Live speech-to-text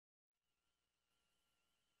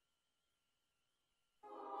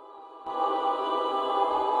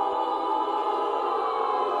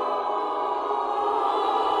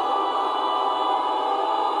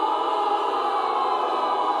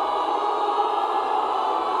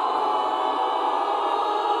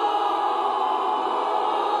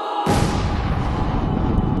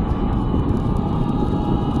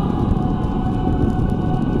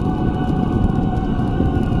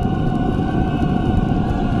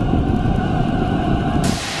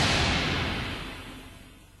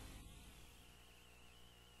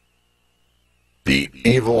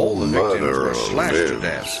evil The victims murderer were slashed to lives.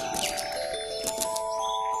 death.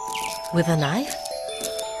 With a knife?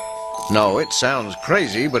 No, it sounds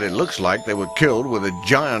crazy, but it looks like they were killed with a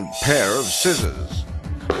giant pair of scissors.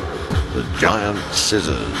 The giant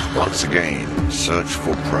scissors once again search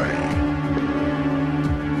for prey.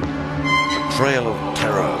 A trail of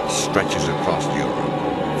terror stretches across Europe,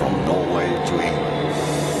 from Norway to England.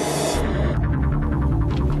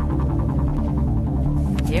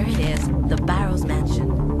 Here it is, the Barrows Mansion.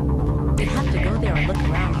 We have to go there and look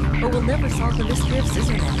around, or we'll never solve the mystery of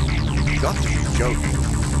Scissorman. You've got to be joking.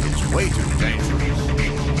 It's way too dangerous.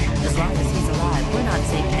 As long as he's alive, we're not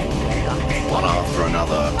safe anywhere, Doctor. One after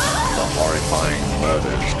another, the horrifying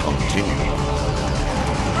murders continue.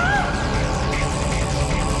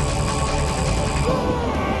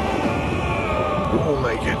 Who will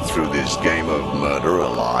make it through this game of murder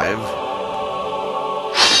alive?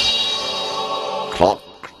 Clock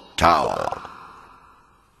Tower.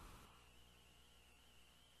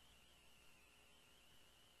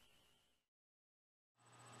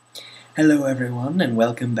 Hello everyone, and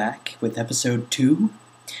welcome back with episode 2.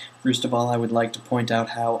 First of all, I would like to point out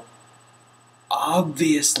how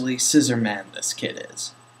obviously Scissorman this kid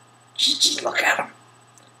is. Just look at him!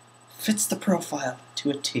 Fits the profile to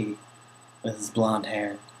a T, with his blonde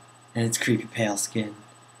hair, and his creepy pale skin,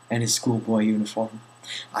 and his schoolboy uniform.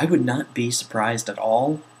 I would not be surprised at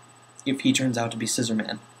all if he turns out to be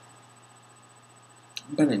Scissorman.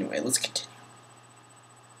 But anyway, let's continue.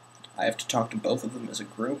 I have to talk to both of them as a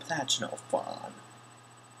group? That's no fun.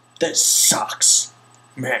 This sucks.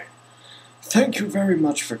 Man, thank you very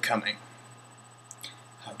much for coming.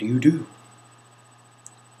 How do you do?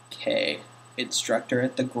 Okay, instructor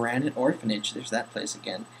at the Granite Orphanage. There's that place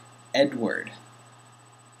again. Edward.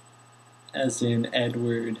 As in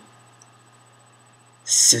Edward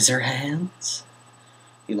Scissorhands?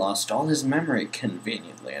 He lost all his memory,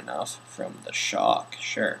 conveniently enough, from the shock,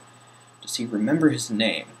 sure. Does he remember his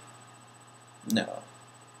name? No.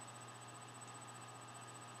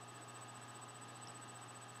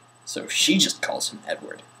 So she just calls him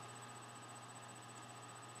Edward.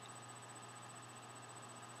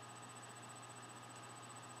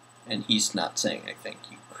 And he's not saying anything,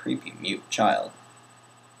 you creepy mute child.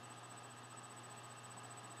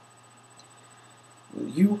 Will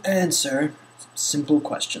you answer some simple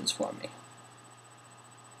questions for me?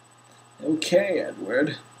 Okay,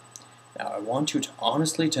 Edward. Now I want you to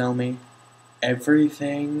honestly tell me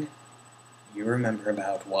everything you remember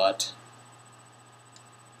about what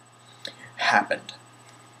happened.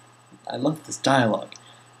 I love this dialogue.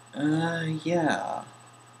 Yeah.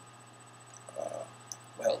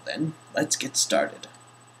 Well then, let's get started.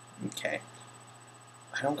 Okay.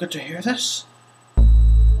 I don't get to hear this?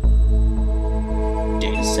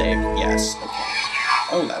 Data saved, yes,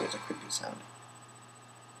 okay. Oh, that was a creepy sound.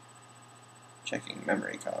 Checking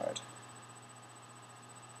memory card.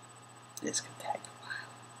 This could take a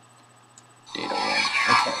while. Data 1.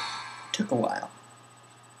 Okay. Took a while.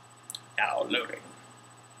 Now loading.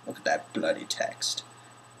 Look at that bloody text.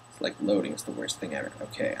 It's like loading is the worst thing ever.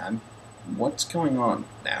 Okay, what's going on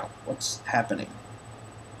now? What's happening?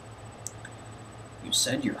 You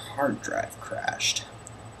said your hard drive crashed.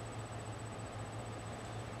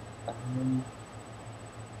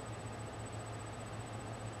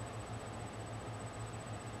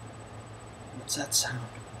 What's that sound?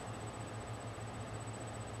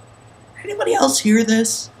 Anybody else hear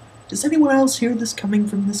this? Does anyone else hear this coming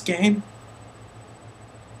from this game?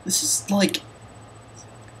 This is, like,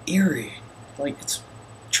 eerie. Like, it's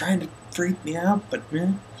trying to freak me out, but,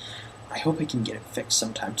 I hope I can get it fixed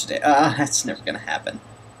sometime today. That's never gonna happen.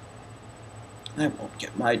 I won't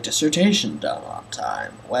get my dissertation done on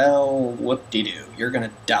time. Well, whoop-de-doo. You're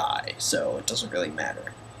gonna die, so it doesn't really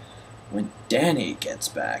matter. When Danny gets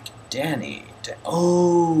back, Danny,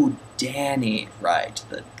 right,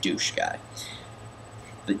 the douche guy.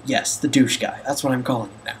 Yes, the douche guy, that's what I'm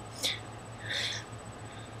calling him now.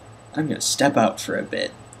 I'm gonna step out for a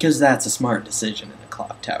bit, because that's a smart decision in a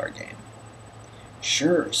Clock Tower game.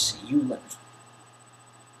 Sure, see you later.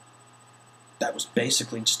 That was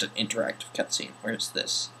basically just an interactive cutscene. Where's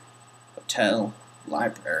this? Hotel,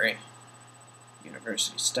 library,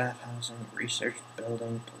 university staff housing, research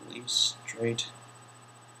building, police, street,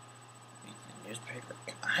 newspaper.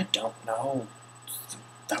 I don't know.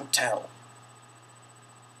 The hotel.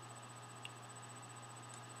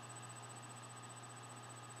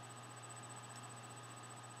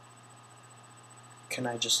 Can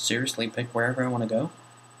I just seriously pick wherever I want to go?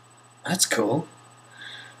 That's cool.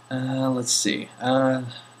 Let's see.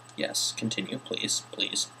 Yes, continue, please,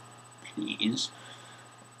 please, please.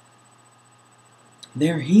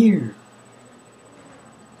 They're here.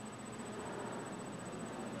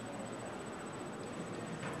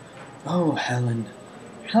 Oh, Helen.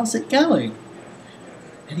 How's it going?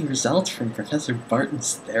 Any results from Professor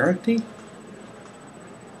Barton's therapy?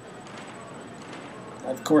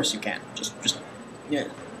 Of course you can. Yeah.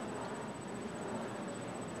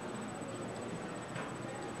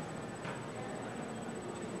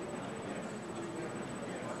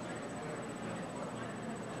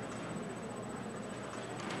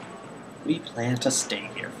 We plan to stay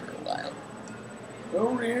here for a while.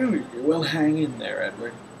 Oh, really? Well, hang in there,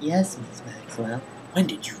 Edward. Yes, Miss Maxwell. When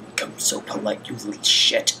did you become so polite, you little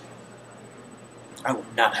shit? I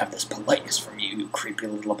would not have this politeness from you, you creepy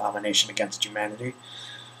little abomination against humanity.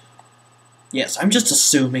 Yes, I'm just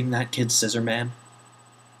assuming that kid's Scissor Man.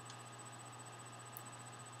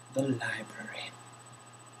 The library.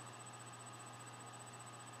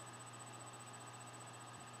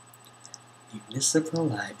 Municipal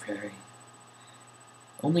library.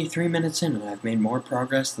 Only 3 minutes in, and I've made more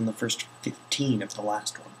progress than the first 15 of the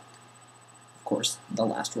last one. Of course, the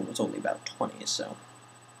last one was only about 20, so...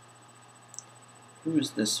 Who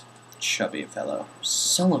is this chubby fellow?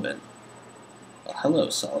 Sullivan. Well,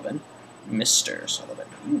 hello, Sullivan. Mr. Sullivan.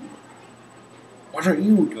 Ooh. What are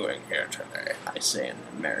you doing here today? I say in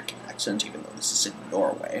an American accent, even though this is in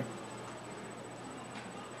Norway.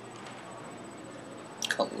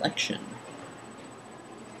 Collection.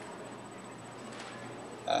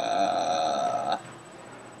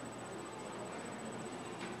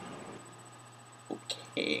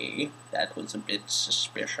 Okay, that was a bit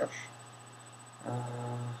suspicious.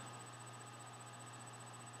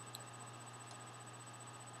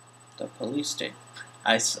 The police station.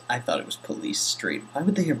 I thought it was police street. Why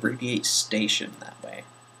would they abbreviate station that way?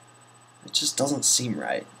 It just doesn't seem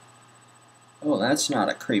right. Oh, that's not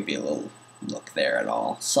a creepy little look there at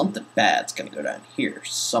all. Something bad's gonna go down here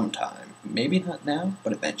sometime. Maybe not now,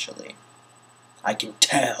 but eventually. I can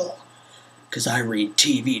tell, 'cause I read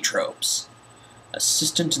TV tropes.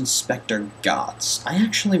 Assistant Inspector Gotts. I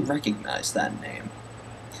actually recognize that name.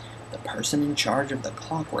 The person in charge of the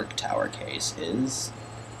Clockwork Tower case is...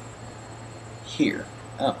 here.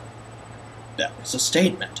 Oh. That was a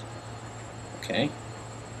statement. Okay.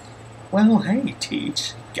 Well, hey,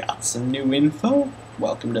 Teach. Got some new info?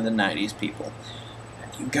 Welcome to the 90s, people.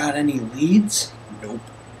 Have you got any leads? Nope.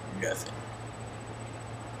 Nothing.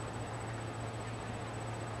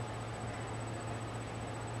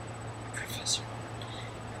 Professor.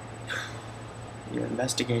 You're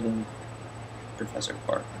investigating Professor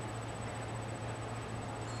Barton.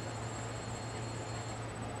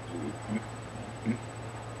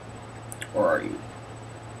 Or are you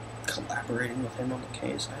collaborating with him on the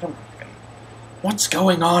case? I don't know. What's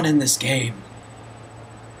going on in this game?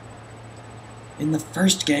 In the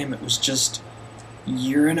first game, it was just,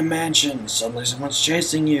 you're in a mansion, suddenly someone's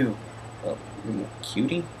chasing you. Well, you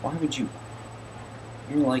cutie? Why would you?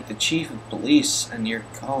 You're like the chief of police, and you're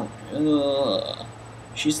calling. Ugh.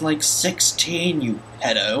 She's like 16, you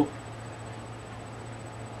pedo.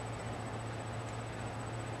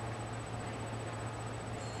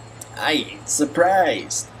 I ain't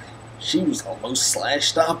surprised. She was almost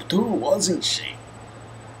slashed up too, wasn't she?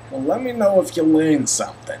 Well, let me know if you learned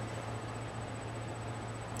something.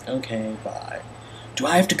 Okay, bye. Do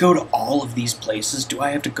I have to go to all of these places? Do I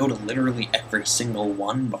have to go to literally every single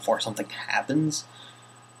one before something happens?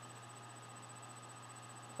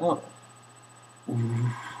 Oh. Ooh.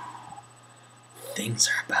 Things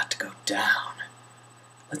are about to go down.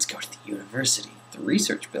 Let's go to the university. The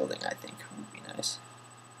research building, I think, would be nice.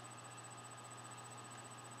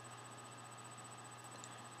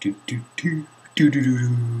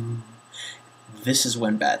 This is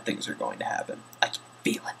when bad things are going to happen. I can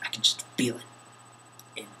feel it. I can just feel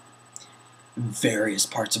it. In various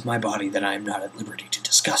parts of my body that I am not at liberty to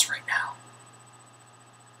discuss right now.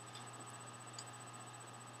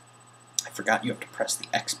 I forgot you have to press the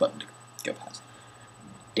X button to go past.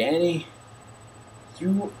 Danny,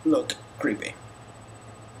 you look creepy.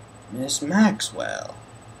 Miss Maxwell,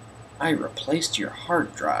 I replaced your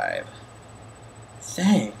hard drive.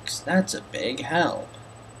 Thanks, that's a big help.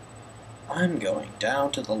 I'm going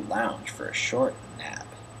down to the lounge for a short nap.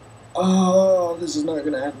 Oh, this is not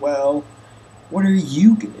gonna end well. What are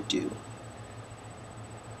you gonna do?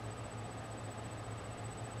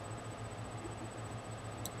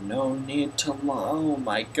 No need to lie. Oh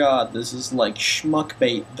my god, this is like Schmuck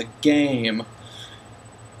Bait, the game.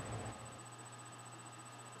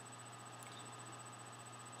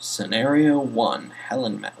 Scenario 1,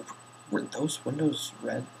 Helen Were those windows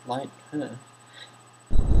red light?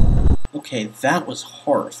 Okay, that was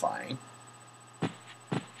horrifying.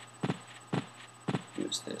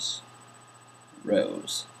 Who's this?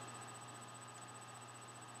 Rose.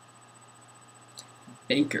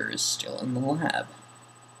 Baker is still in the lab.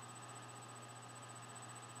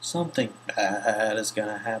 Something bad is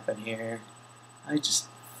gonna happen here. I just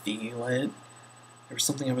feel it. There was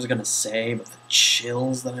something I was gonna say, but the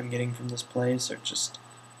chills that I'm getting from this place are just...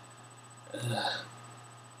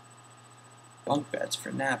 Bunk beds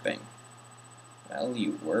for napping. Well,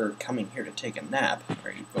 you were coming here to take a nap.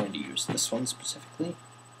 Are you going to use this one specifically?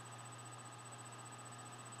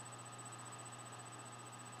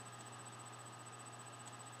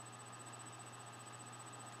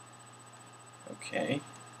 Okay.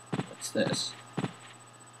 What's this?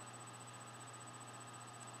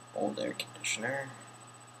 Old air conditioner.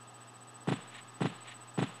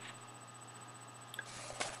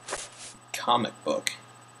 Comic book.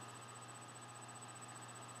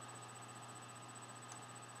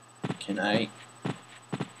 Can I...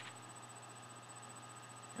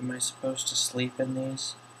 Am I supposed to sleep in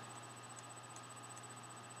these?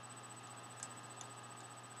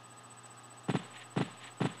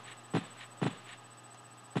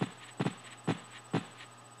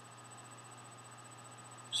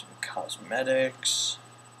 Some cosmetics.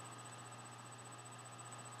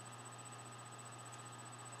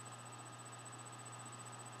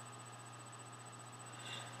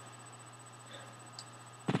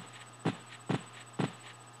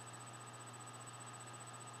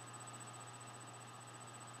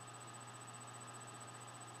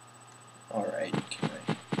 Alright, can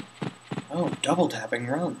I... Oh, double tapping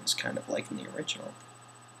runs, kind of like in the original.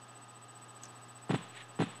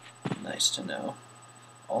 Nice to know.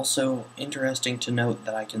 Also, interesting to note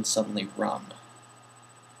that I can suddenly run.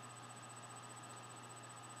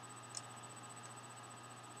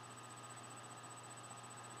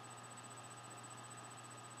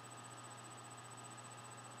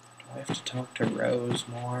 Do I have to talk to Rose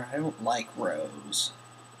more? I don't like Rose.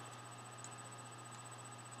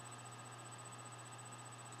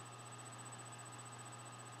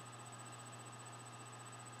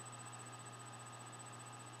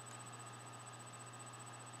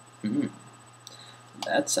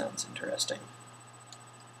 That sounds interesting.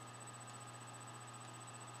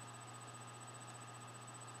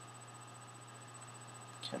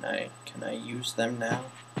 Can I use them now?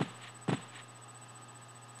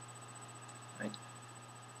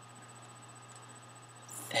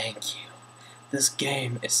 Thank you. This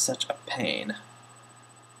game is such a pain.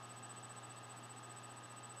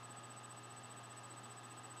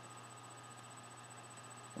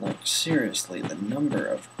 Like, seriously, the number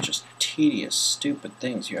of just tedious, stupid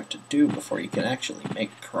things you have to do before you can actually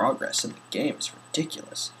make progress in the game is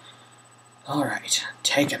ridiculous. Alright,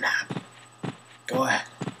 take a nap. Go ahead.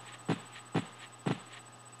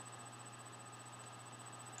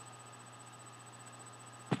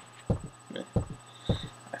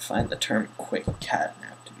 I find the term quick cat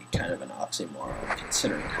nap to be kind of an oxymoron,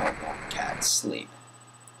 considering how long cats sleep.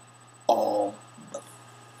 All the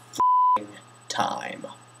f***ing time,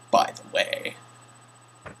 by the way.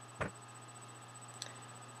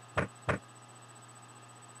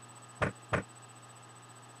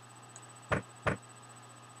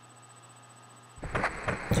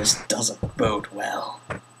 This doesn't bode well.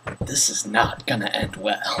 This is not gonna end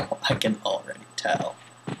well, I can already tell.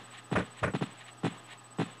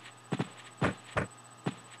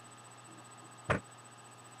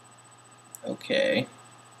 Okay.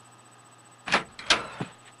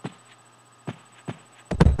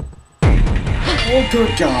 Oh,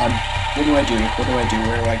 good God! What do I do? What do I do?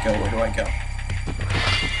 Where do I go? Where do I go?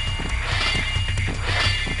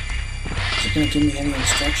 Is it gonna give me any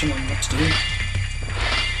instruction on what to do?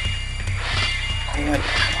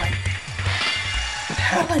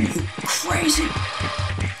 Helen, you crazy!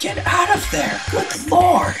 Get out of there! Good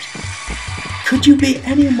Lord! Could you be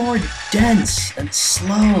any more dense and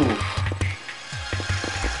slow?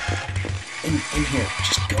 In here,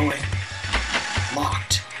 just go in.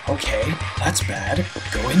 Locked. Okay, that's bad.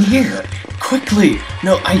 Go in here. Quickly!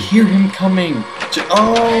 No, I hear him coming.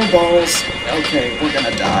 Oh, balls. Okay, we're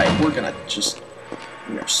gonna die. We're gonna just...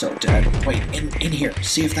 We are so dead. Wait, in here.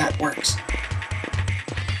 See if that works.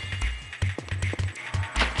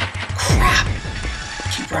 Crap!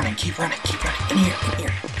 Keep running, keep running, keep running. In here, in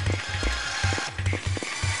here.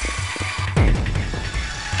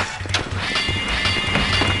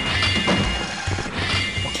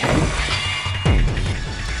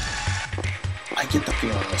 I get the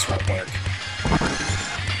feeling this won't work.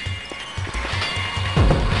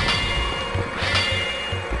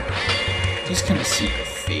 He's gonna see your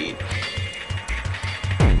fate.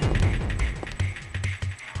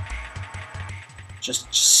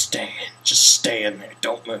 Just stay in. Just stay in there.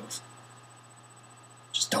 Don't move.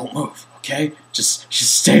 Just don't move. Okay? Just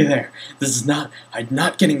stay there. I'm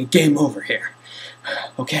not getting a game over here.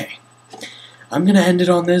 Okay. I'm gonna end it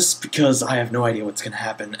on this because I have no idea what's gonna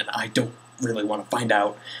happen, and I don't really want to find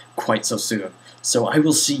out quite so soon. So I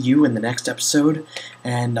will see you in the next episode,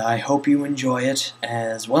 and I hope you enjoy it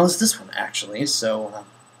as well as this one, actually. So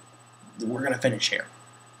we're gonna finish here.